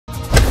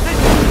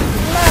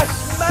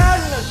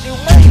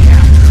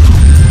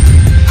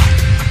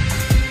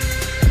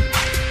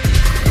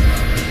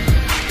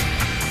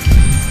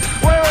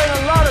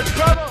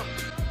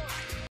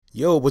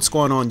Yo, what's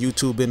going on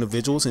YouTube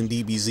individuals and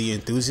DBZ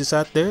enthusiasts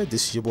out there?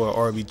 This is your boy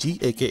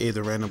RBG, aka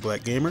the Random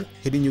Black Gamer,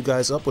 hitting you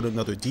guys up with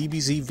another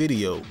DBZ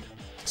video.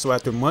 So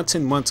after months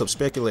and months of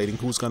speculating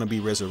who's going to be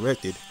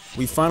resurrected,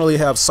 we finally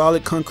have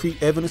solid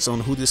concrete evidence on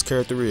who this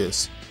character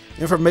is.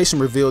 Information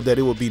revealed that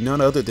it will be none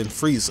other than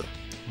Frieza.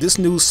 This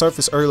news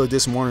surfaced earlier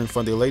this morning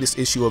from the latest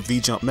issue of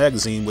V-Jump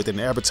magazine with an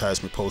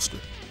advertisement poster.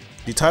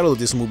 The title of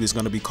this movie is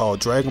going to be called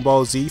Dragon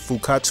Ball Z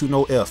Fukkatsu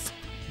no F.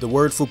 The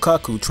word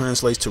Fukkatsu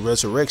translates to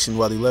resurrection,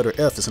 while the letter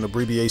F is an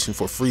abbreviation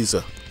for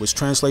Frieza, which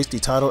translates the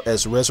title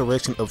as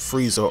Resurrection of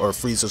Frieza or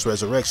Frieza's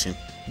Resurrection.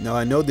 Now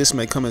I know this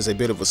may come as a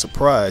bit of a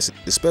surprise,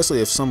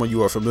 especially if some of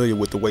you are familiar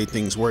with the way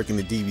things work in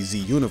the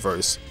DBZ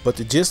universe, but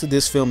the gist of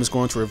this film is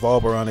going to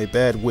revolve around a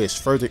bad wish,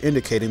 further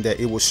indicating that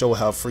it will show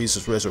how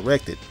Frieza's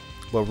resurrected.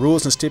 But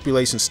rules and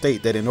stipulations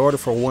state that in order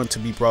for one to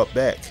be brought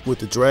back with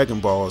the Dragon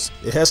Balls,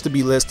 it has to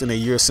be less than a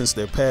year since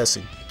their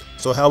passing.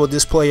 So how would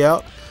this play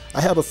out? I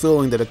have a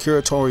feeling that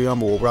Akira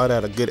Toriyama will write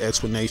out a good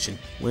explanation.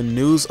 When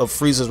news of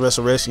Frieza's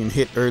resurrection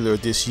hit earlier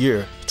this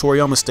year,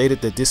 Toriyama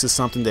stated that this is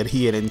something that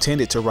he had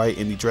intended to write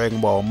in the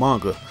Dragon Ball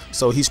manga,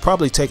 so he's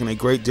probably taken a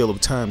great deal of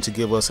time to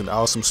give us an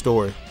awesome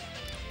story.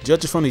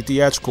 Judging from the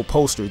theatrical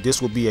poster,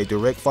 this will be a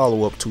direct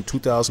follow-up to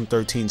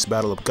 2013's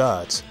Battle of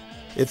Gods.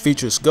 It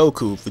features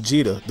Goku,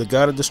 Vegeta, the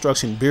God of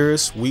Destruction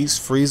Beerus, Whis,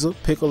 Frieza,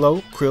 Piccolo,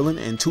 Krillin,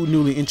 and two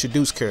newly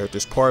introduced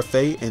characters,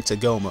 Parfait and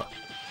Tagoma.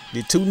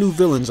 The two new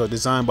villains are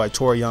designed by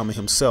Toriyama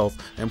himself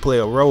and play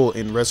a role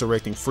in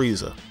resurrecting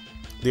Frieza.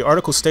 The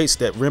article states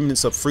that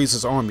remnants of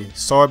Frieza's army,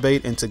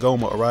 Sarbate and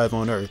Tagoma, arrive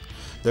on Earth.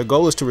 Their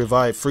goal is to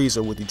revive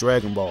Frieza with the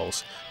Dragon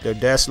Balls. Their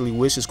dastardly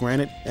wish is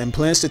granted, and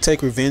plans to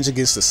take revenge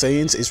against the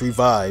Saiyans is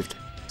revived.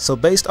 So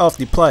based off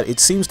the plot, it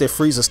seems that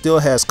Frieza still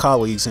has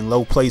colleagues in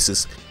low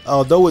places.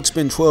 Although it's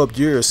been 12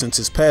 years since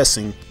his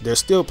passing, they're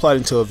still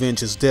plotting to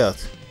avenge his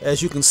death.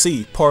 As you can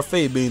see,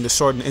 Parfait being the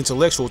short and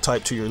intellectual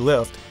type to your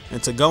left,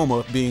 and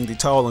Tagoma being the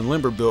tall and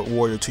limber-built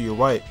warrior to your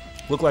right,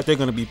 look like they're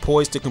going to be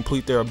poised to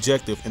complete their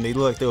objective, and they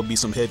look like they'll be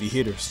some heavy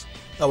hitters.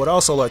 I would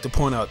also like to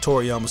point out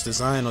Toriyama's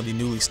design on the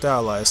newly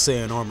stylized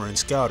Saiyan armor and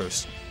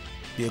Scouters.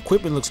 The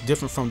equipment looks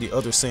different from the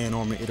other Saiyan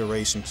armor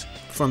iterations,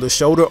 from the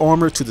shoulder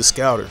armor to the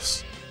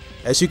Scouters.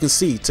 As you can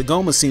see,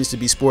 Tagoma seems to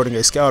be sporting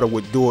a Scouter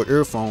with dual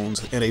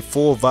earphones and a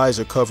full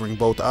visor covering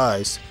both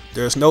eyes.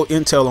 There is no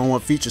intel on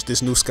what features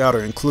this new Scouter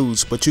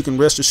includes, but you can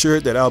rest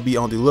assured that I'll be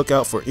on the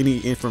lookout for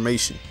any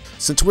information.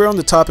 Since we're on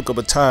the topic of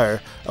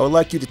attire, I would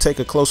like you to take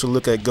a closer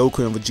look at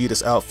Goku and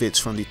Vegeta's outfits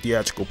from the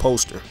theatrical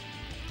poster.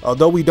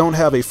 Although we don't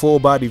have a full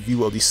body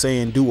view of the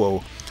Saiyan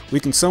duo,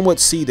 we can somewhat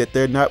see that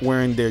they're not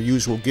wearing their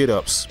usual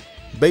get-ups.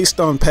 Based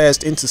on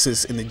past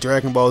instances in the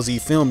Dragon Ball Z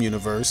film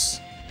universe,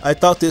 I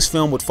thought this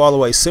film would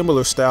follow a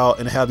similar style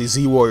and have the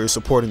Z Warriors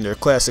supporting their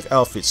classic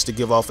outfits to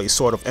give off a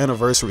sort of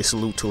anniversary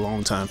salute to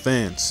longtime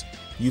fans.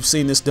 You've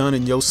seen this done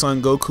in Yo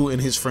Son Goku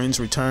and his friends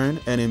Return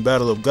and in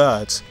Battle of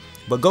Gods,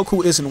 but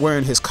Goku isn't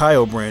wearing his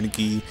Kaio brand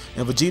gi,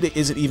 and Vegeta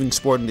isn't even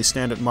sporting the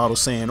standard model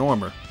Saiyan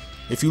armor.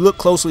 If you look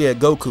closely at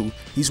Goku,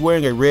 he's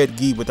wearing a red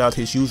gi without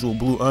his usual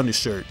blue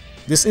undershirt.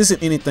 This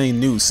isn't anything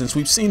new, since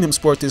we've seen him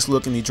sport this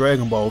look in the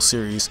Dragon Ball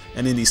series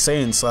and in the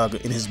Saiyan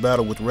saga in his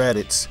battle with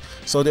Raditz,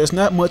 so there's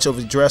not much of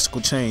a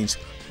drastic change,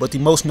 but the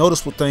most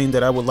noticeable thing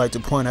that I would like to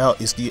point out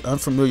is the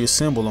unfamiliar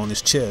symbol on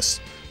his chest.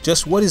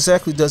 Just what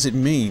exactly does it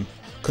mean?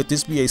 Could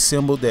this be a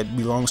symbol that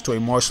belongs to a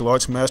martial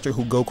arts master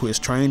who Goku is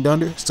trained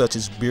under, such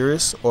as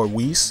Beerus or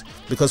Whis?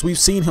 Because we've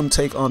seen him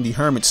take on the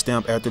Hermit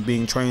stamp after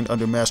being trained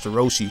under Master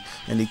Roshi,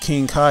 and the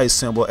King Kai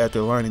symbol after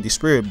learning the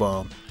Spirit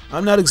Bomb.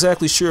 I'm not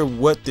exactly sure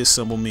what this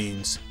symbol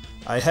means.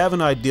 I have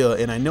an idea,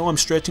 and I know I'm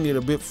stretching it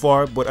a bit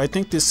far, but I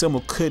think this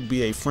symbol could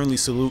be a friendly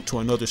salute to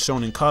another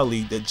shonen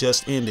colleague that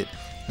just ended,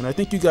 and I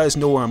think you guys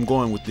know where I'm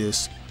going with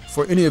this.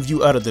 For any of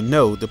you out of the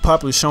know, the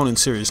popular shonen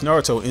series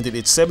Naruto ended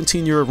its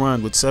 17-year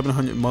run with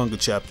 700 manga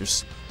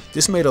chapters.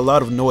 This made a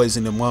lot of noise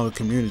in the manga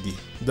community.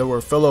 There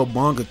were fellow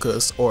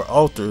mangakas or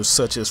authors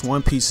such as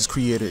One Piece's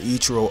creator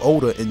Ichiro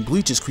Oda and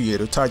Bleach's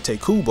creator Tite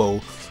Kubo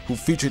who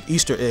featured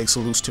Easter egg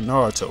salutes to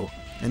Naruto.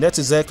 And that's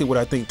exactly what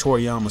I think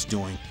Toriyama's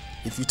doing.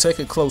 If you take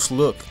a close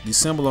look, the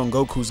symbol on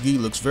Goku's gi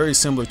looks very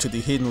similar to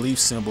the hidden leaf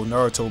symbol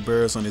Naruto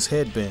bears on his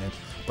headband,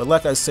 but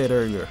like I said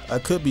earlier, I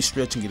could be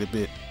stretching it a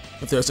bit.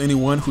 If there's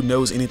anyone who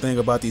knows anything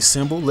about the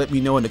symbol, let me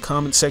know in the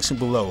comment section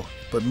below.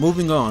 But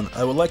moving on,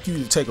 I would like you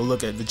to take a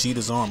look at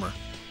Vegeta's armor.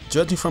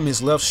 Judging from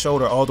his left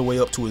shoulder all the way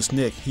up to his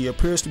neck, he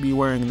appears to be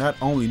wearing not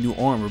only new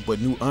armor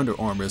but new under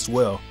armor as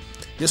well.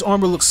 This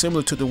armor looks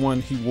similar to the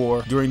one he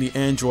wore during the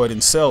Android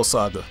and Cell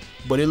saga,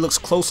 but it looks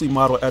closely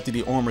modeled after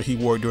the armor he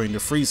wore during the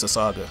Frieza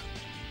saga.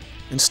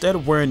 Instead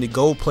of wearing the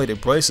gold-plated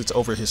bracelets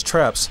over his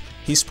traps,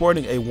 he's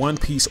sporting a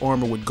one-piece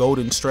armor with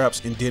golden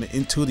straps indented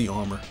into the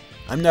armor.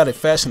 I'm not a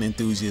fashion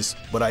enthusiast,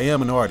 but I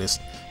am an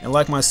artist, and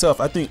like myself,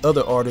 I think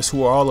other artists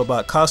who are all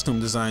about costume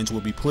designs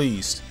will be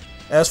pleased.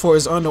 As for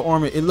his under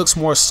armor, it looks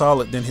more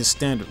solid than his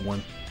standard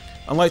one.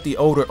 Unlike the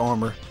older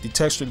armor, the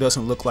texture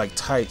doesn't look like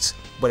tights,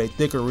 but a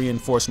thicker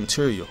reinforced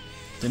material.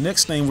 The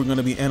next thing we're going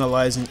to be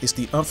analyzing is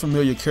the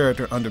unfamiliar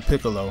character under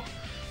Piccolo.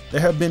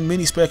 There have been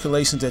many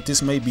speculations that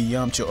this may be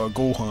Yamcha or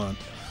Gohan.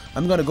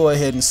 I'm going to go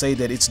ahead and say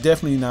that it's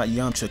definitely not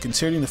Yamcha,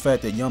 considering the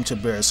fact that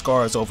Yamcha bears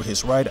scars over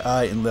his right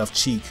eye and left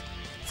cheek.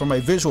 From a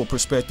visual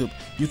perspective,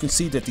 you can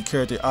see that the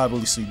character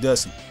obviously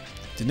doesn't.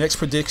 The next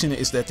prediction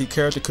is that the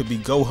character could be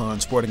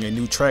Gohan sporting a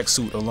new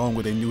tracksuit along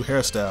with a new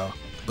hairstyle,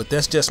 but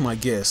that's just my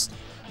guess.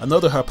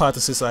 Another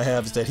hypothesis I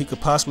have is that he could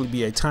possibly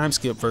be a time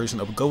skip version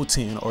of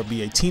Goten or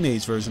be a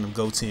teenage version of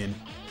Goten.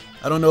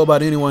 I don't know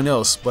about anyone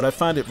else, but I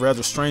find it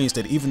rather strange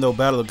that even though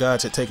Battle of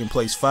Gods had taken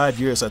place 5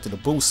 years after the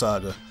Buu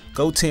saga,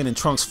 Goten and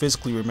Trunks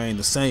physically remained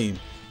the same.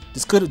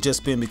 This could have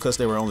just been because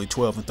they were only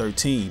 12 and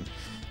 13,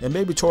 and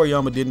maybe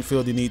Toriyama didn't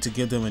feel the need to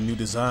give them a new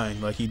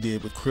design like he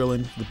did with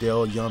Krillin,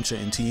 Videl,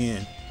 Yamcha, and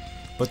Tien.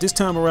 But this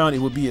time around it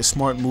would be a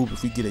smart move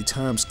if we get a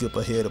time skip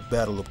ahead of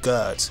Battle of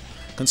Gods.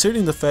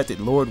 Considering the fact that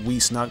Lord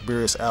Whis knocked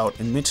Beerus out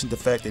and mentioned the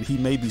fact that he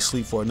may be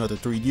asleep for another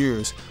 3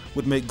 years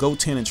would make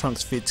Goten and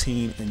Trunks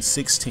 15 and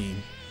 16.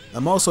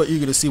 I'm also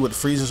eager to see what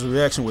Frieza's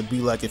reaction would be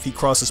like if he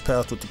crosses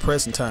paths with the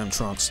present time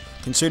Trunks,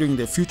 considering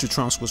that future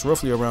Trunks was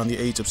roughly around the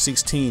age of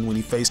 16 when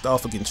he faced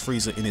off against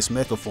Frieza in his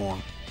mecha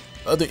form.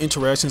 Other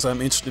interactions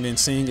I'm interested in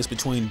seeing is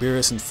between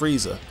Beerus and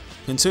Frieza.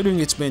 Considering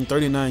it's been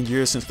 39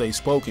 years since they've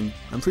spoken,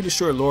 I'm pretty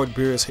sure Lord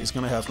Beerus is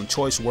going to have some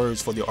choice words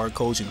for the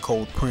Arcosian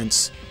Cold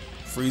Prince.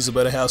 Frieza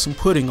better have some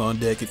pudding on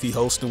deck if he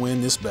hopes to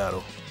win this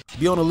battle.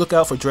 Be on the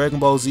lookout for Dragon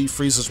Ball Z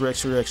Frieza's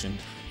Resurrection.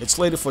 It's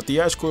slated for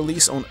theatrical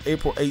release on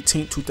April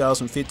 18,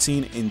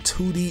 2015 in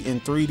 2D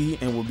and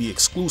 3D and will be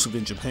exclusive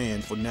in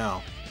Japan for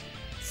now.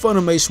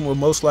 Funimation will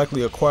most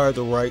likely acquire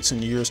the rights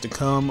in years to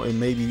come, and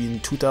maybe in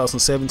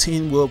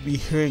 2017 we'll be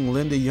hearing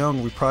Linda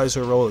Young reprise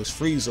her role as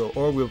Frieza,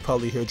 or we'll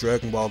probably hear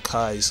Dragon Ball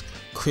Kai's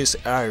Chris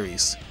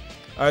Ayres.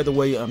 Either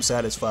way, I'm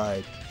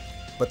satisfied.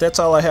 But that's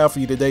all I have for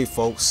you today,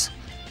 folks.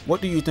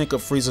 What do you think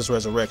of Frieza's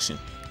resurrection?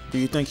 Do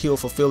you think he'll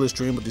fulfill his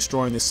dream of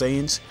destroying the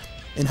Saiyans?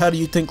 And how do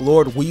you think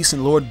Lord Whis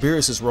and Lord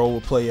Beerus' role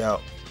will play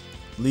out?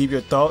 Leave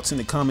your thoughts in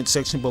the comment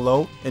section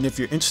below, and if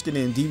you're interested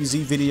in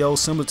DBZ videos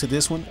similar to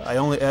this one, I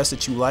only ask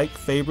that you like,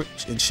 favorite,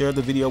 and share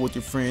the video with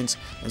your friends,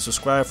 and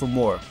subscribe for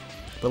more.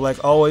 But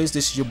like always,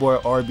 this is your boy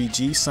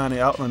RBG signing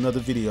out on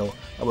another video.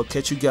 I will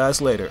catch you guys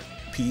later.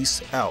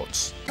 Peace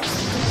out.